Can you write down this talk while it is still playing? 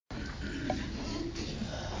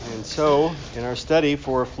So, in our study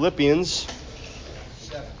for Philippians,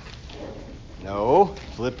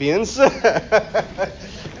 Philippians.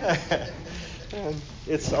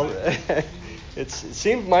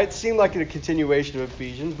 Might seem like a continuation of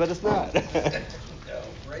Ephesians, but it's not. Does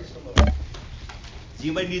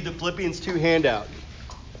anybody need the Philippians 2 handout?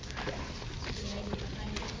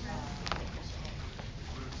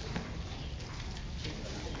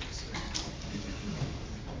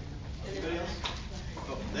 Anybody else?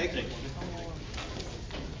 Oh, thank you.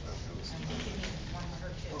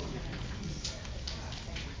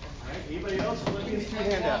 All right. Anybody else? Philippians 2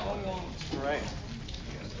 handout. All right.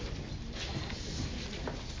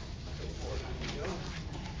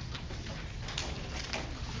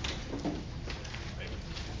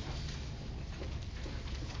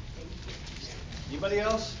 Anybody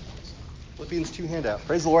else? Philippians 2 handout.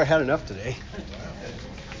 Praise the Lord, I had enough today.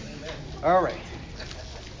 All right.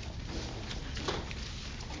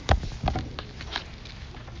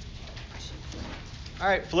 All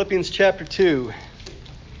right, Philippians chapter 2,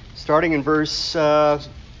 starting in verse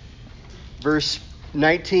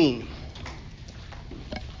 19.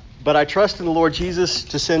 But I trust in the Lord Jesus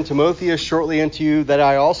to send Timotheus shortly unto you, that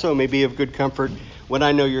I also may be of good comfort when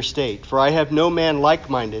I know your state. For I have no man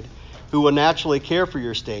like-minded who will naturally care for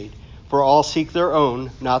your state, for all seek their own,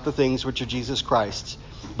 not the things which are Jesus Christ's.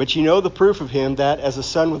 But you know the proof of him, that as a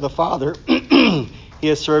son with a father, he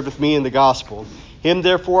has served with me in the gospel. Him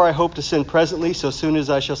therefore I hope to send presently, so soon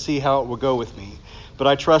as I shall see how it will go with me. But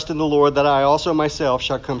I trust in the Lord that I also myself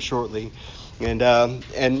shall come shortly.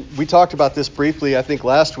 And we talked about this briefly, I think,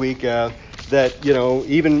 last week, that,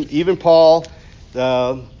 even Paul,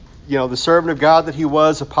 the servant of God that he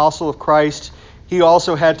was, apostle of Christ, he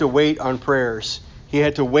also had to wait on prayers. He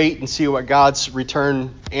had to wait and see what God's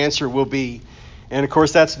return answer will be. And, of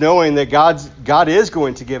course, that's knowing that God is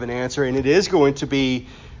going to give an answer, and it is going to be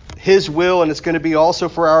his will, and it's going to be also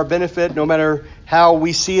for our benefit, no matter how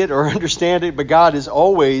we see it or understand it. But God is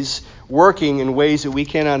always working in ways that we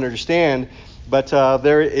cannot understand. But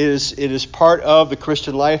it is part of the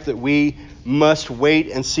Christian life that we must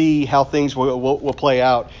wait and see how things will play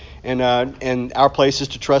out. And our place is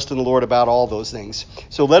to trust in the Lord about all those things.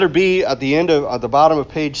 So letter B at the bottom of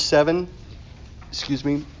page 7.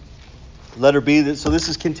 Letter B. So this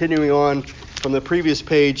is continuing on from the previous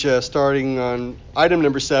page, starting on item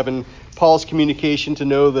number 7, Paul's communication to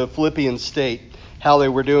know the Philippian state, how they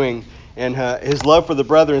were doing. And his love for the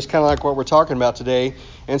brethren is kind of like what we're talking about today.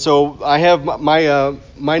 And so I have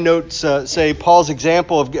my notes say Paul's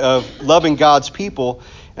example of loving God's people.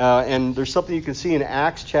 And there's something you can see in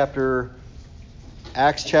Acts chapter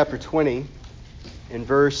 20 in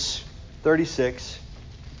verse 36.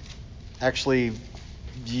 Actually,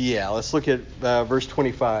 let's look at verse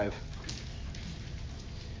 25.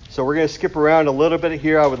 So we're going to skip around a little bit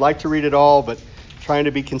here. I would like to read it all, but trying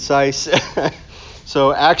to be concise.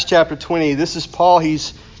 So Acts chapter 20, this is Paul.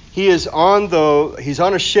 He's on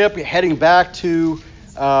a ship heading back to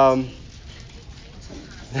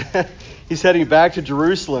he's heading back to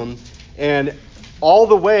Jerusalem, and all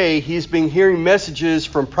the way he's been hearing messages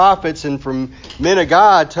from prophets and from men of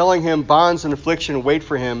God telling him bonds and affliction wait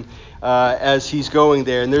for him as he's going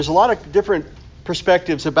there. And there's a lot of different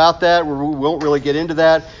perspectives about that. We won't really get into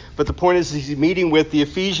that, but the point is he's meeting with the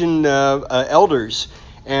Ephesian elders.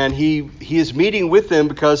 And he is meeting with them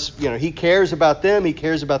because, he cares about them. He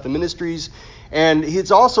cares about the ministries. And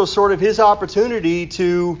it's also sort of his opportunity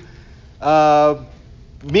to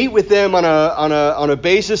meet with them on a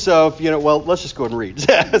basis of, let's just go ahead and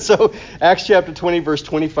read. So Acts chapter 20, verse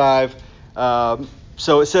 25.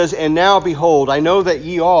 So it says, And now, behold, I know that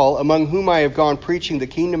ye all, among whom I have gone preaching the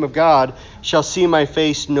kingdom of God, shall see my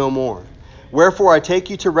face no more. Wherefore I take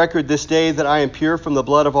you to record this day that I am pure from the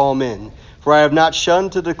blood of all men. For I have not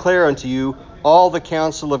shunned to declare unto you all the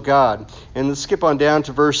counsel of God. And let's skip on down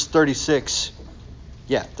to verse 36.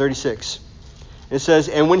 36. It says,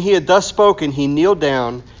 And when he had thus spoken, he kneeled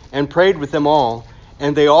down and prayed with them all.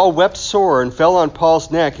 And they all wept sore and fell on Paul's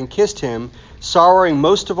neck and kissed him, sorrowing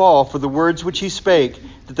most of all for the words which he spake,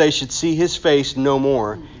 that they should see his face no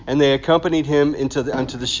more. And they accompanied him unto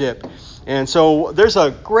the ship. And so there's a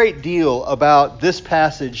great deal about this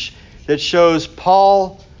passage that shows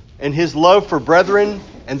Paul and his love for brethren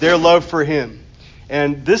and their love for him.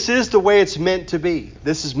 And this is the way it's meant to be.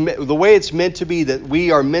 This is the way it's meant to be, that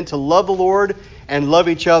we are meant to love the Lord and love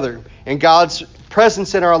each other. And God's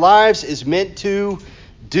presence in our lives is meant to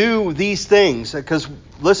do these things. Because,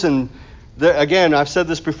 listen, again, I've said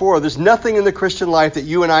this before, there's nothing in the Christian life that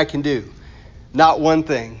you and I can do. Not one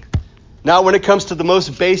thing. Not when it comes to the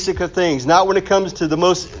most basic of things. Not when it comes to the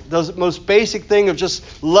most basic thing of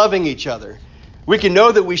just loving each other. We can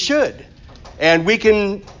know that we should. And we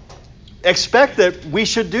can expect that we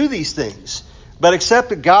should do these things. But except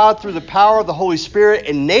that God, through the power of the Holy Spirit,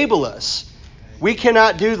 enable us, we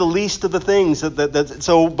cannot do the least of the things.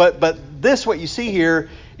 But this, what you see here,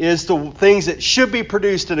 is the things that should be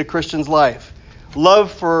produced in a Christian's life.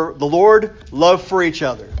 Love for the Lord, love for each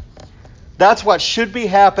other. That's what should be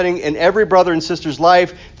happening in every brother and sister's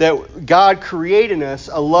life, that God create in us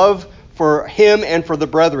a love for him and for the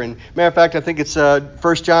brethren. Matter of fact, I think it's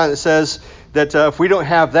 1 John that says that if we don't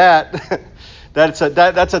have that, that's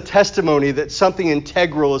a testimony that something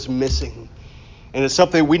integral is missing. And it's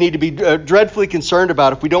something we need to be dreadfully concerned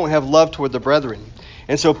about if we don't have love toward the brethren.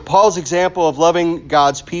 And so Paul's example of loving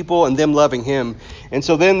God's people and them loving him. And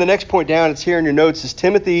so then the next point down, it's here in your notes, is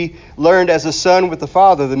Timothy learned as a son with the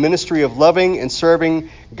Father the ministry of loving and serving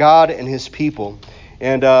God and his people.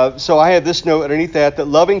 And so I have this note underneath that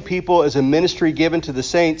loving people is a ministry given to the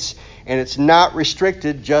saints, and it's not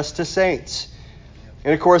restricted just to saints.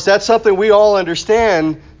 And of course, that's something we all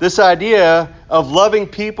understand, this idea of loving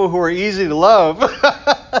people who are easy to love.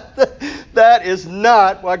 That is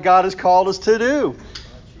not what God has called us to do.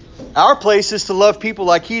 Our place is to love people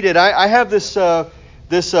like he did. I have this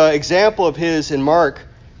example of his in Mark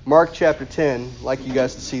chapter 10. I'd like you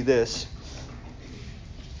guys to see this.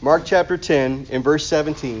 Mark chapter 10 in verse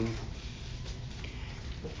 17.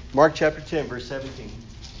 Mark chapter 10, verse 17.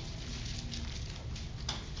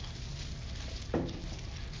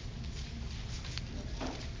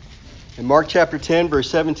 In Mark chapter 10, verse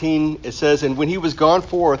 17, it says, "And when he was gone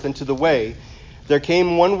forth into the way, there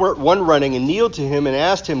came one running and kneeled to him and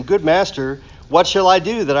asked him, 'Good master, what shall I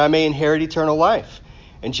do that I may inherit eternal life?'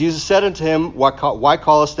 And Jesus said unto him, Why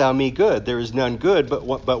callest thou me good? There is none good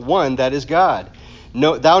but one, that is God.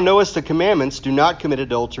 Thou knowest the commandments: do not commit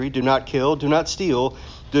adultery, do not kill, do not steal,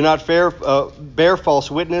 do not bear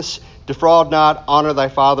false witness, defraud not, honor thy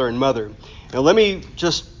father and mother." Now let me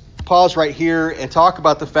just pause right here and talk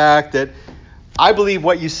about the fact that I believe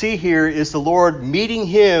what you see here is the Lord meeting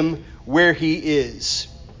him where he is.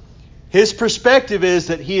 His perspective is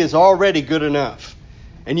that he is already good enough.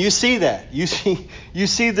 And you see that. You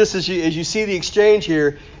see this as you see the exchange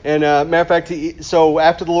here. And matter of fact, so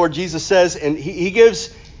after the Lord Jesus says, and he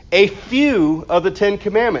gives a few of the 10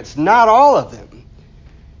 commandments, not all of them.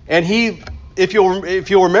 And if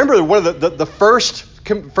you'll remember, one of the first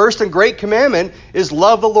and great commandment is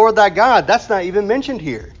love the Lord thy God. That's not even mentioned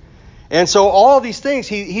here. And so all these things,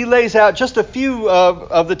 he lays out just a few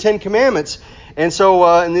of the 10 commandments. And so,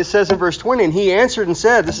 and it says in verse 20, and he answered and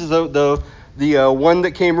said, this is the one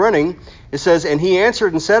that came running. It says, and he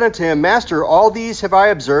answered and said unto him, Master, all these have I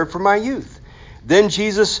observed from my youth. Then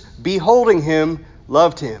Jesus, beholding him,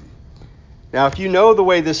 loved him. Now, if you know the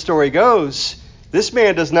way this story goes, this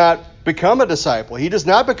man does not become a disciple. He does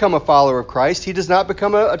not become a follower of Christ. He does not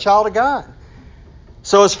become a child of God.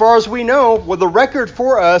 So as far as we know, well, the record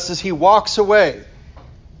for us is he walks away.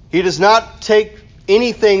 He does not take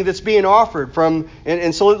anything that's being offered from,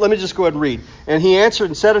 and so let me just go ahead and read. And he answered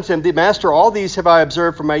and said unto him, Master, all these have I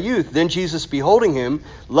observed from my youth. Then Jesus, beholding him,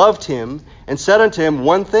 loved him, and said unto him,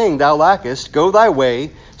 One thing thou lackest, go thy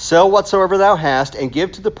way, sell whatsoever thou hast, and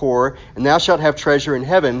give to the poor, and thou shalt have treasure in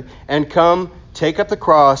heaven, and come, take up the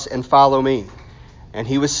cross, and follow me. And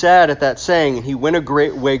he was sad at that saying, and he went a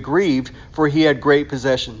great way grieved, for he had great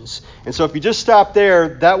possessions. And so if you just stop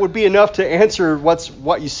there, that would be enough to answer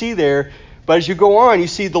what you see there. But as you go on, you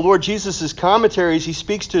see the Lord Jesus' commentaries. He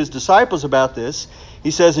speaks to his disciples about this. He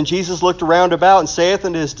says, And Jesus looked around about and saith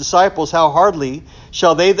unto his disciples, How hardly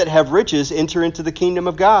shall they that have riches enter into the kingdom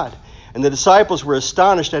of God? And the disciples were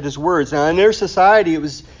astonished at his words. Now in their society,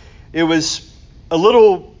 it was a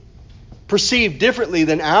little perceived differently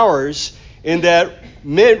than ours, in that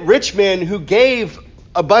rich men who gave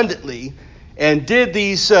abundantly and did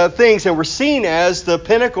these things and were seen as the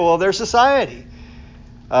pinnacle of their society.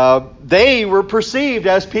 They were perceived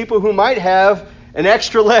as people who might have an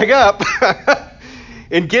extra leg up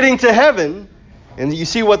in getting to heaven. And you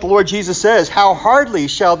see what the Lord Jesus says, How hardly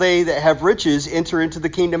shall they that have riches enter into the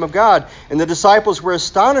kingdom of God? And the disciples were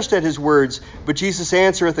astonished at his words. But Jesus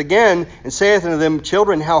answereth again and saith unto them,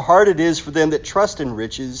 Children, how hard it is for them that trust in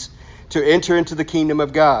riches to enter into the kingdom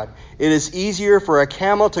of God. It is easier for a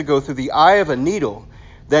camel to go through the eye of a needle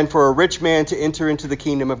than for a rich man to enter into the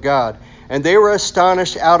kingdom of God. And they were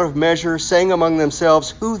astonished out of measure, saying among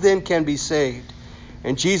themselves, Who then can be saved?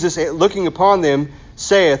 And Jesus, looking upon them,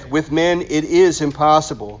 saith, With men it is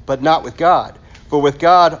impossible, but not with God. For with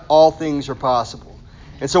God all things are possible.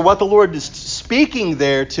 And so what the Lord is speaking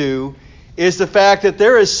there to is the fact that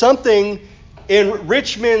there is something in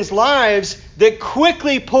rich men's lives that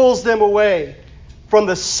quickly pulls them away from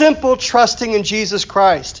the simple trusting in Jesus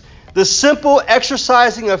Christ, the simple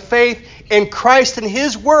exercising of faith in Christ and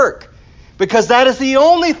His work, because that is the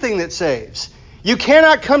only thing that saves. You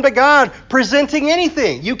cannot come to God presenting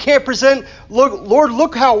anything. You can't present, Lord,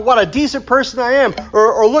 look what a decent person I am,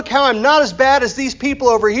 or look how I'm not as bad as these people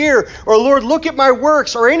over here, or Lord, look at my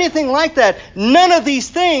works, or anything like that. None of these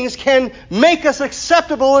things can make us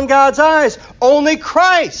acceptable in God's eyes. Only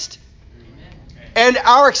Christ and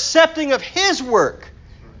our accepting of His work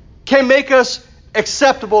can make us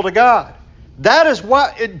acceptable to God. That is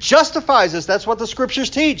what it justifies us. That's what the Scriptures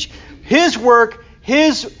teach. His work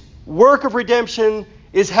of redemption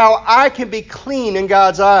is how I can be clean in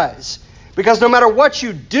God's eyes. Because no matter what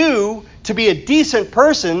you do to be a decent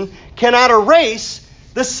person cannot erase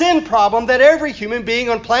the sin problem that every human being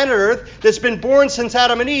on planet Earth that's been born since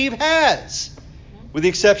Adam and Eve has, with the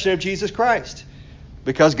exception of Jesus Christ.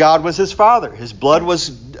 Because God was his Father. His blood was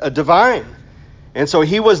divine. And so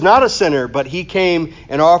he was not a sinner, but he came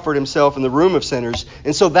and offered himself in the room of sinners.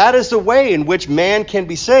 And so that is the way in which man can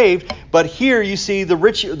be saved. But here you see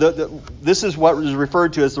this is what is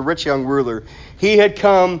referred to as the rich young ruler. He had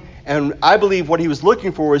come, and I believe what he was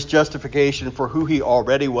looking for was justification for who he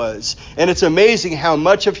already was. And it's amazing how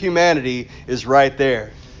much of humanity is right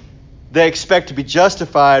there. They expect to be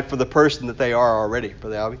justified for the person that they are already.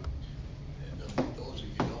 Brother Albie?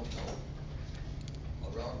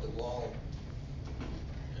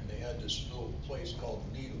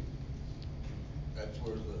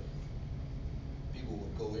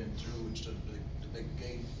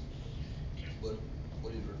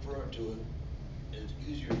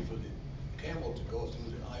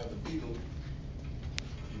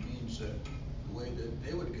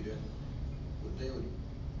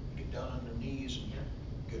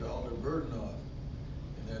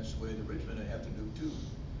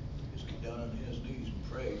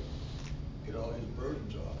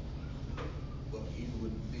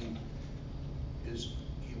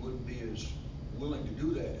 willing to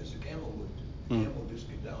do that as the camel would. The camel just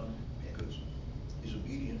get down because he's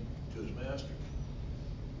obedient to his master.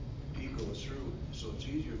 He goes through, so it's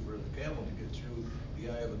easier for the camel to get through the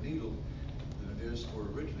eye of a needle than it is for a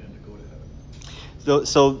rich man to go to heaven.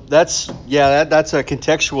 So that's a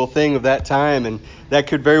contextual thing of that time, and that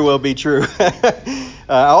could very well be true. The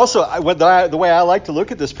way I like to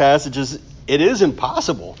look at this passage is it is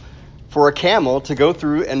impossible for a camel to go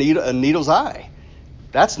through a needle's eye.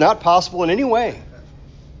 That's not possible in any way.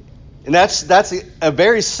 And that's a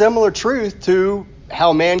very similar truth to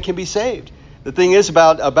how man can be saved. The thing is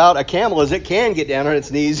about a camel is it can get down on its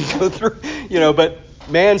knees and go through, but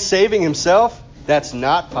man saving himself, that's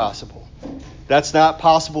not possible. That's not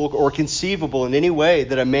possible or conceivable in any way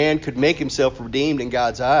that a man could make himself redeemed in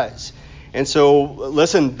God's eyes. And so,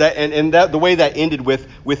 listen, the way that ended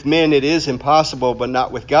with men, it is impossible, but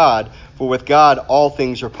not with God. For with God, all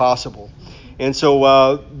things are possible. And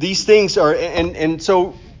so these things are, and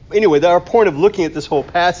so anyway, our point of looking at this whole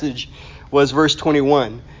passage was verse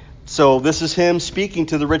 21. So this is him speaking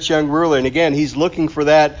to the rich young ruler. And again, he's looking for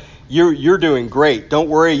that. You're doing great. Don't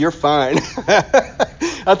worry, you're fine.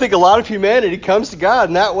 I think a lot of humanity comes to God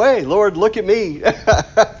in that way. Lord, look at me.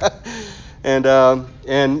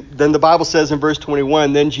 And then the Bible says in verse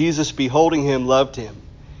 21, then Jesus, beholding him, loved him.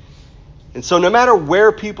 And so no matter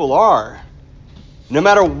where people are, no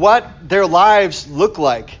matter what their lives look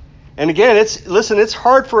like, and again, it's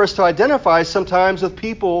hard for us to identify sometimes with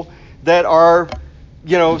people that are,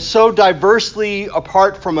 so diversely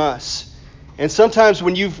apart from us. And sometimes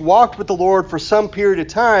when you've walked with the Lord for some period of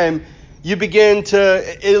time, you begin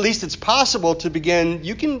to, at least it's possible to begin,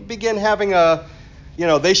 you can begin having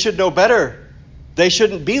they should know better. They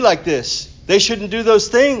shouldn't be like this. They shouldn't do those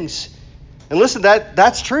things. And listen,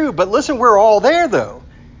 that's true. But listen, we're all there though.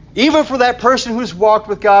 Even for that person who's walked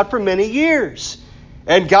with God for many years.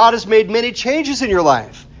 And God has made many changes in your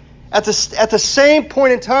life. At the same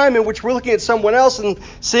point in time in which we're looking at someone else and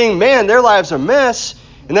seeing, man, their lives are a mess.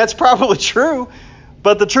 And that's probably true.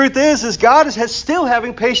 But the truth is God is still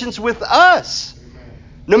having patience with us.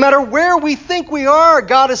 No matter where we think we are,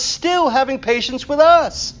 God is still having patience with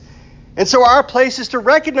us. And so our place is to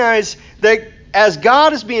recognize that as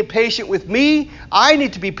God is being patient with me, I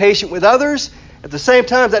need to be patient with others. At the same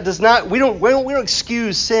time, that does not, we don't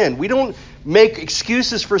excuse sin. We don't make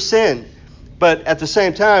excuses for sin. But at the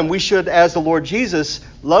same time, we should, as the Lord Jesus,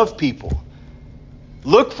 love people.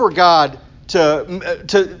 Look for God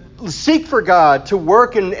to seek for God to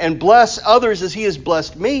work and bless others as he has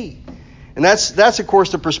blessed me. And that's of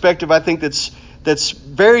course the perspective I think that's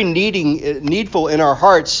very needful in our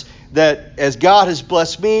hearts, that as God has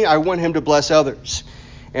blessed me, I want him to bless others.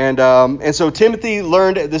 And so Timothy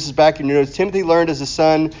learned, this is back in your notes, Timothy learned as a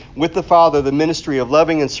son with the Father the ministry of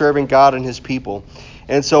loving and serving God and his people.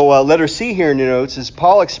 And so letter C here in your notes is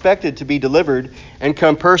Paul expected to be delivered and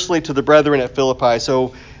come personally to the brethren at Philippi.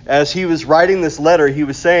 So as he was writing this letter, he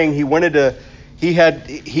was saying he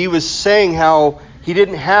was saying how he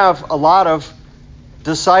didn't have a lot of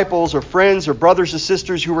disciples or friends or brothers or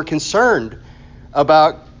sisters who were concerned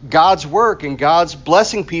about God's work and God's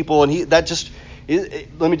blessing people. And let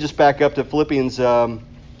me just back up to Philippians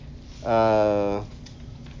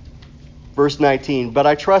verse 19. But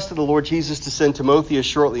I trust in the Lord Jesus to send Timotheus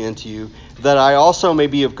shortly unto you, that I also may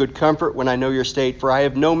be of good comfort when I know your state. For I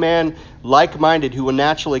have no man like-minded who will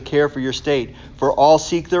naturally care for your state. For all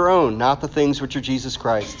seek their own, not the things which are Jesus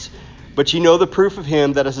Christ's. But ye know the proof of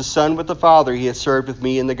him, that as a son with the Father he hath served with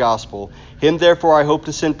me in the gospel. Him therefore I hope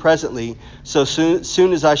to send presently, so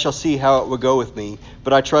soon as I shall see how it will go with me.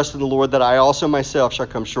 But I trust in the Lord that I also myself shall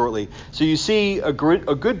come shortly. So you see a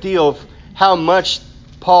good deal of how much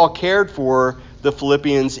Paul cared for the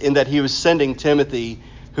Philippians, in that he was sending Timothy,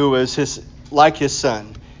 who was like his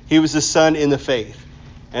son. He was his son in the faith.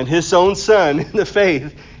 And his own son in the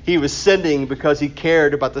faith, he was sending because he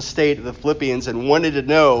cared about the state of the Philippians and wanted to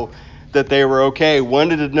know that they were okay,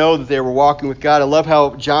 wanted to know that they were walking with God. I love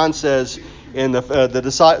how John says in the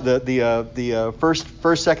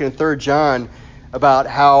first, second, and third John about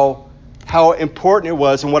how important it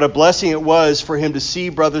was and what a blessing it was for him to see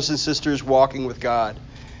brothers and sisters walking with God.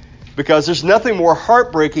 Because there's nothing more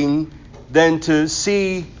heartbreaking than to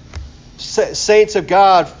see saints of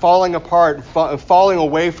God falling apart and falling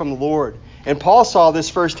away from the Lord. And Paul saw this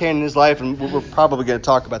firsthand in his life, and we're probably going to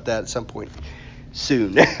talk about that at some point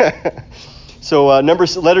soon. So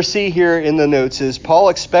letter C here in the notes is Paul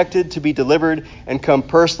expected to be delivered and come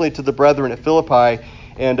personally to the brethren at Philippi.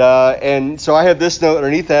 And so I have this note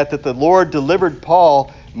underneath that the Lord delivered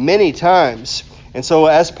Paul many times. And so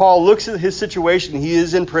as Paul looks at his situation, he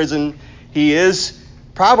is in prison. He is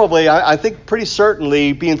probably, I think pretty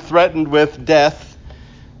certainly, being threatened with death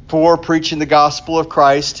for preaching the gospel of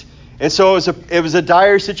Christ. And so it was a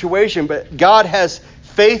dire situation, but God has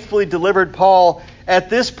faithfully delivered Paul at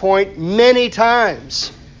this point many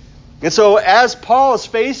times. And so as Paul is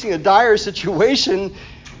facing a dire situation,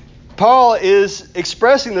 Paul is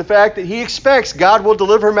expressing the fact that he expects God will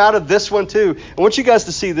deliver him out of this one too. I want you guys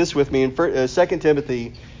to see this with me in 2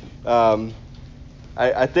 Timothy. I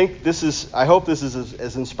hope this is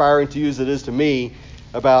as inspiring to you as it is to me,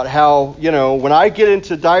 about how, when I get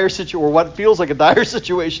into dire situation, or what feels like a dire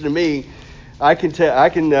situation to me, I can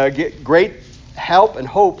get great help and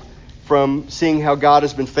hope from seeing how God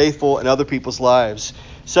has been faithful in other people's lives.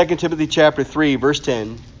 2 Timothy chapter 3, verse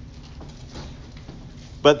 10.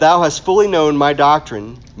 But thou hast fully known my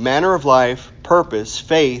doctrine, manner of life, purpose,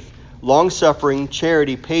 faith, long-suffering,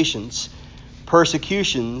 charity, patience,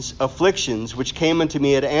 persecutions, afflictions, which came unto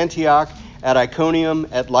me at Antioch, at Iconium,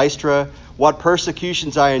 at Lystra, what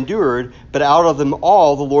persecutions I endured, but out of them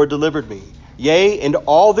all the Lord delivered me. Yea, and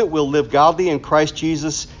all that will live godly in Christ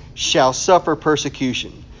Jesus shall suffer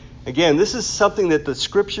persecution. Again, this is something that the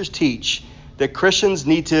scriptures teach, that Christians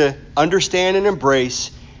need to understand and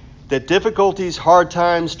embrace, that difficulties, hard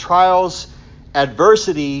times, trials,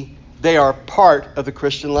 adversity, they are part of the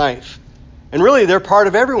Christian life. And really, they're part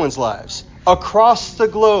of everyone's lives across the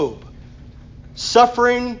globe.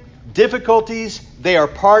 Suffering, difficulties, they are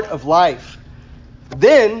part of life.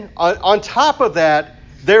 Then, on top of that,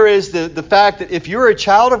 there is the fact that if you're a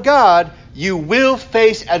child of God, you will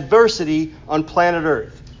face adversity on planet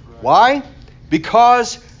Earth. Why?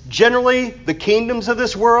 Because generally, the kingdoms of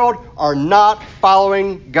this world are not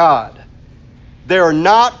following God. They are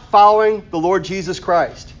not following the Lord Jesus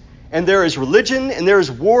Christ. And there is religion, and there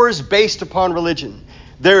is wars based upon religion.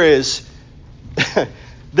 There is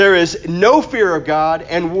no fear of God,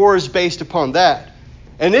 and wars based upon that.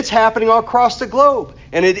 And it's happening all across the globe.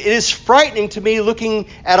 And it is frightening to me looking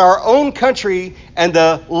at our own country and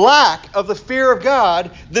the lack of the fear of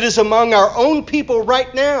God that is among our own people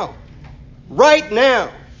right now. Right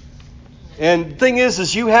now. And the thing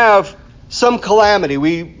is you have some calamity.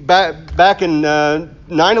 Back in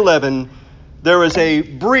 9/11, there was a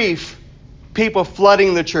brief people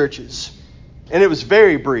flooding the churches. And it was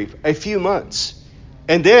very brief, a few months.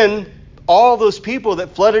 And then all those people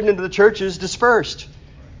that flooded into the churches dispersed.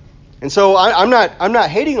 And so I'm not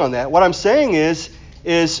hating on that. What I'm saying is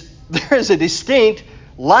there is a distinct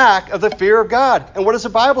lack of the fear of God. And what does the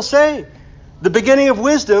Bible say? The beginning of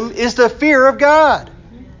wisdom is the fear of God.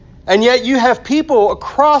 And yet you have people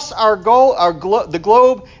across the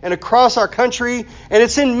globe and across our country, and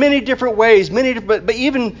it's in many different ways, but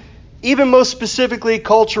even most specifically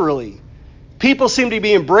culturally. People seem to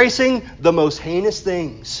be embracing the most heinous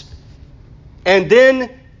things. And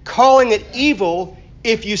then calling it evil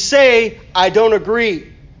if you say, I don't agree.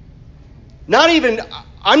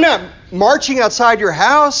 I'm not marching outside your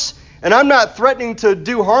house, and I'm not threatening to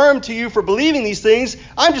do harm to you for believing these things.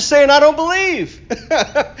 I'm just saying I don't believe.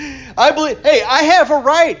 I have a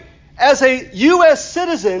right as a U.S.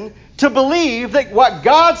 citizen to believe that what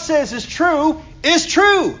God says is true is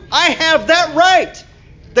true. I have that right.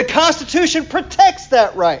 The Constitution protects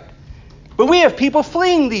that right. But we have people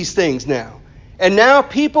fleeing these things now. And now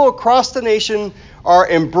people across the nation are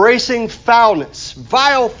embracing foulness,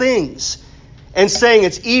 vile things, and saying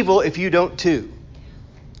it's evil if you don't too.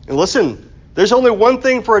 And listen, there's only one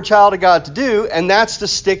thing for a child of God to do, and that's to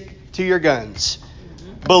stick to your guns.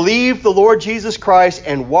 Believe the Lord Jesus Christ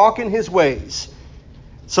and walk in his ways.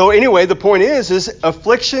 So anyway, the point is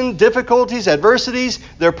affliction, difficulties, adversities,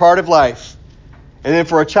 they're part of life. And then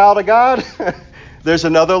for a child of God, there's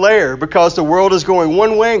another layer, because the world is going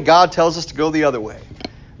one way and God tells us to go the other way.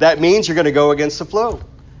 That means you're going to go against the flow.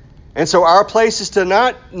 And so our place is to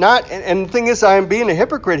not and the thing is, I'm being a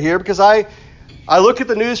hypocrite here, because I look at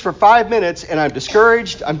the news for 5 minutes and I'm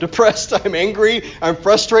discouraged, I'm depressed, I'm angry, I'm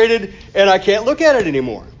frustrated, and I can't look at it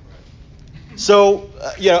anymore. So,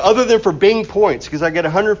 other than for Bing points, because I get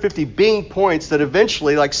 150 Bing points that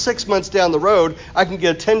eventually, like 6 months down the road, I can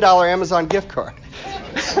get a $10 Amazon gift card.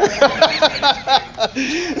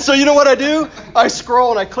 So you know what I do? I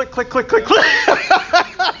scroll and I click.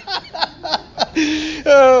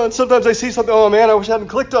 And sometimes I see something, oh man, I wish I hadn't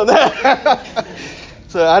clicked on that.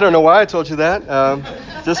 So I don't know why I told you that.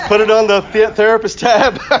 Just put it on the therapist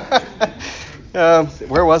tab.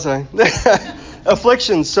 Where was I?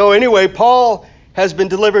 Afflictions. So anyway, Paul has been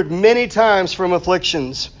delivered many times from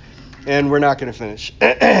afflictions, and we're not going to finish.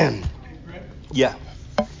 Hey, Brett, Yeah.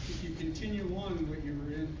 if you continue on what you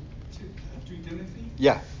were in 2 Timothy,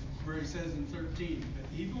 Yeah. where it says in 13,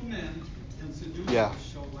 that evil men and seducers Yeah.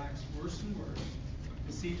 shall wax worse and worse,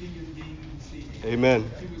 deceiving and being deceived. Amen.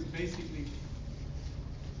 He was basically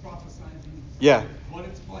prophesizing what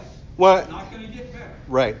it's like. Well, It's not going to get better.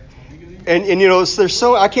 Right. And there's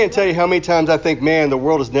so, I can't tell you how many times I think, man, the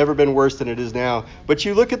world has never been worse than it is now. But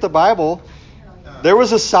you look at the Bible, there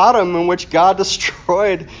was a Sodom in which God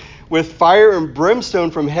destroyed with fire and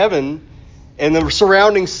brimstone from heaven and the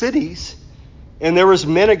surrounding cities. And there was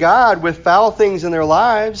men of God with foul things in their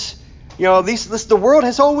lives. The world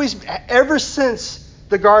has always, ever since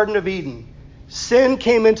the Garden of Eden, sin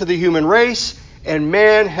came into the human race and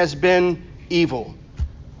man has been evil.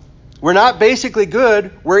 We're not basically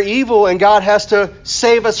good, we're evil, and God has to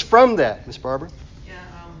save us from that. Miss Barbara? Yeah,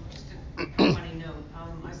 just a funny note.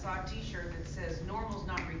 I saw a t-shirt that says, normal's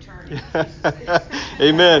not returning.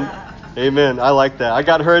 Amen. Amen. I like that. I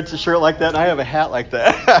got her a shirt like that, and I have a hat like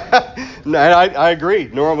that. And I agree.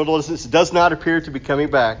 Normal does not appear to be coming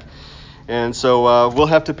back. And so we'll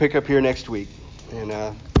have to pick up here next week.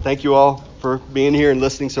 And thank you all for being here and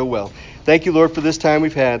listening so well. Thank you, Lord, for this time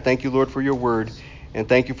we've had. Thank you, Lord, for your word. And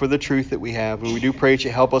thank you for the truth that we have. And we do pray that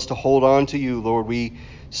you help us to hold on to you, Lord. We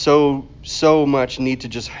so much need to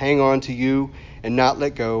just hang on to you and not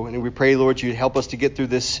let go. And we pray, Lord, you help us to get through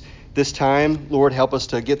this time. Lord, help us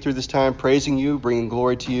to get through this time praising you, bringing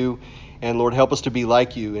glory to you. And Lord, help us to be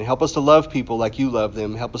like you, and help us to love people like you love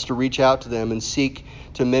them. Help us to reach out to them and seek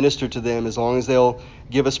to minister to them as long as they'll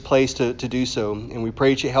give us place to do so. And we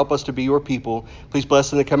pray that you help us to be your people. Please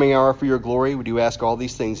bless in the coming hour for your glory. We do ask all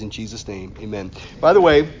these things in Jesus' name. Amen. By the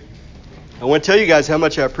way, I want to tell you guys how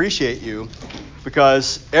much I appreciate you,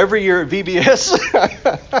 because every year at VBS,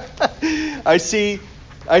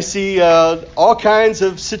 I see all kinds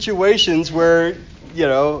of situations where,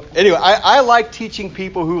 anyway, I like teaching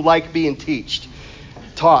people who like being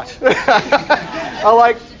taught. I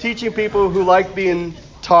like teaching people who like being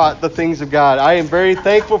taught the things of God. I am very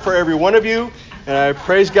thankful for every one of you, and I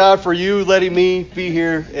praise God for you letting me be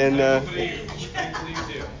here, and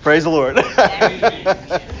praise the Lord.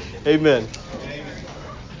 Amen.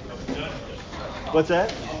 What's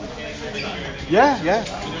that? Yeah.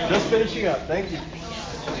 Just finishing up. Thank you.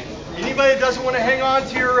 Anybody that doesn't want to hang on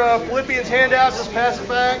to your Philippians handout, just pass it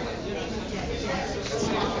back.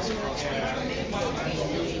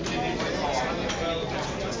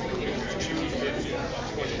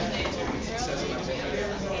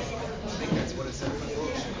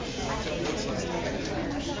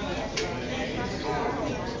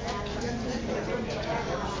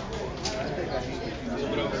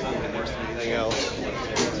 Anything else?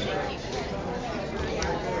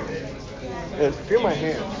 And feel my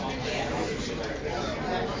hand.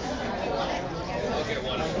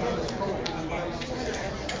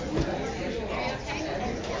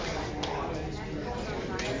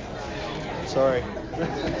 Sorry.